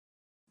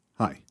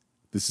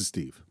This is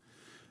Steve.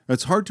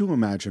 It's hard to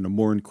imagine a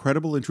more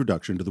incredible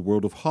introduction to the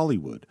world of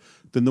Hollywood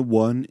than the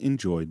one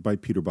enjoyed by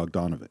Peter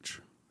Bogdanovich.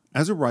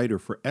 As a writer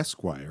for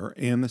Esquire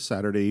and the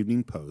Saturday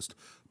Evening Post,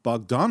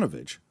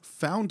 Bogdanovich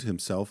found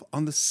himself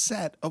on the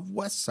set of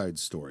West Side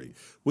Story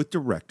with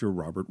director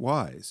Robert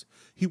Wise.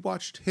 He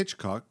watched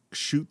Hitchcock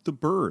shoot The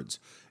Birds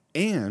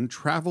and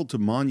traveled to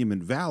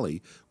Monument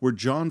Valley where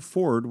John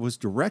Ford was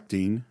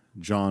directing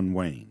John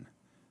Wayne.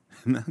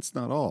 And that's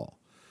not all.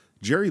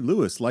 Jerry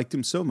Lewis liked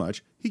him so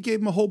much, he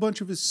gave him a whole bunch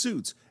of his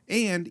suits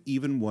and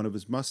even one of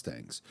his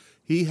Mustangs.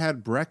 He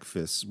had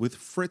breakfasts with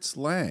Fritz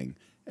Lang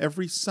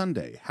every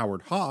Sunday.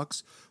 Howard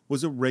Hawks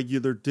was a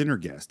regular dinner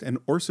guest, and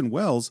Orson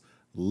Welles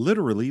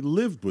literally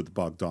lived with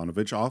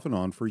Bogdanovich off and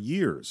on for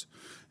years.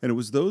 And it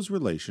was those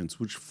relations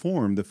which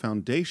formed the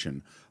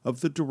foundation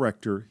of the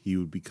director he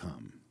would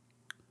become.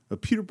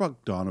 Peter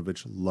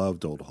Bogdanovich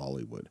loved old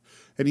Hollywood,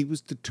 and he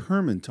was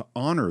determined to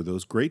honor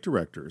those great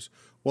directors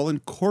while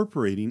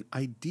incorporating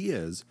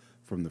ideas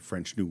from the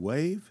French New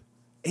Wave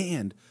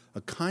and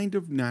a kind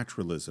of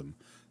naturalism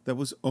that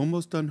was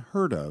almost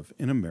unheard of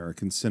in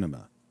American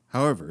cinema.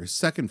 However, his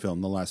second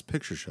film, The Last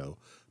Picture Show,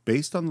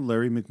 based on the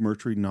Larry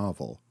McMurtry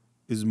novel,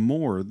 is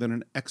more than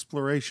an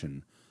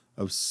exploration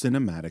of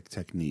cinematic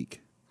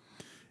technique.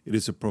 It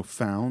is a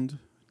profound,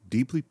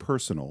 deeply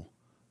personal,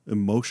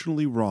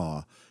 emotionally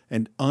raw,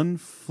 and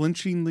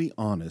unflinchingly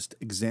honest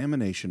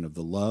examination of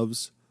the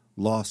loves,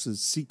 losses,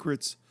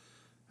 secrets,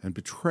 and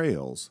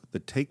betrayals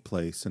that take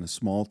place in a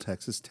small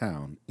Texas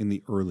town in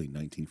the early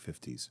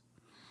 1950s.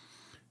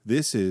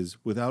 This is,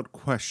 without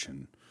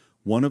question,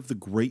 one of the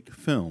great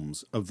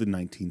films of the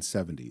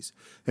 1970s.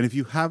 And if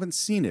you haven't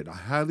seen it, I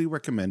highly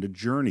recommend a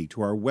journey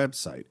to our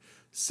website,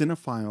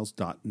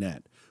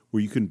 cinephiles.net,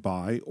 where you can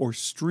buy or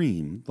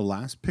stream The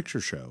Last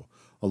Picture Show,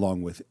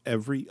 along with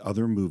every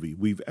other movie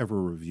we've ever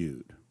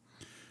reviewed.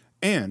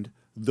 And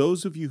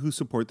those of you who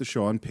support the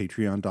show on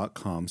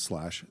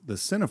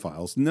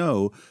patreon.com/thecинephiles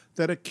know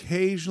that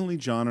occasionally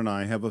John and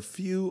I have a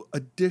few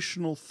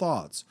additional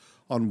thoughts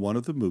on one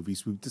of the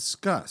movies we've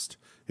discussed.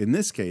 In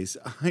this case,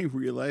 I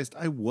realized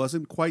I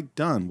wasn't quite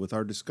done with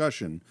our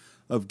discussion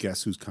of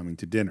Guess Who's Coming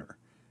to Dinner,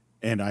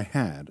 and I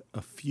had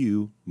a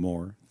few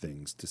more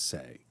things to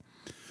say.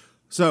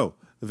 So,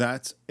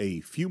 that's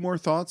a few more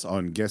thoughts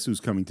on Guess Who's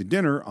Coming to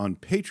Dinner on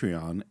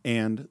Patreon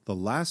and The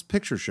Last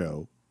Picture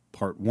Show,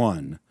 Part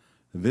 1,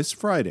 this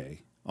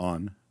Friday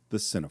on The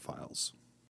Cinephiles.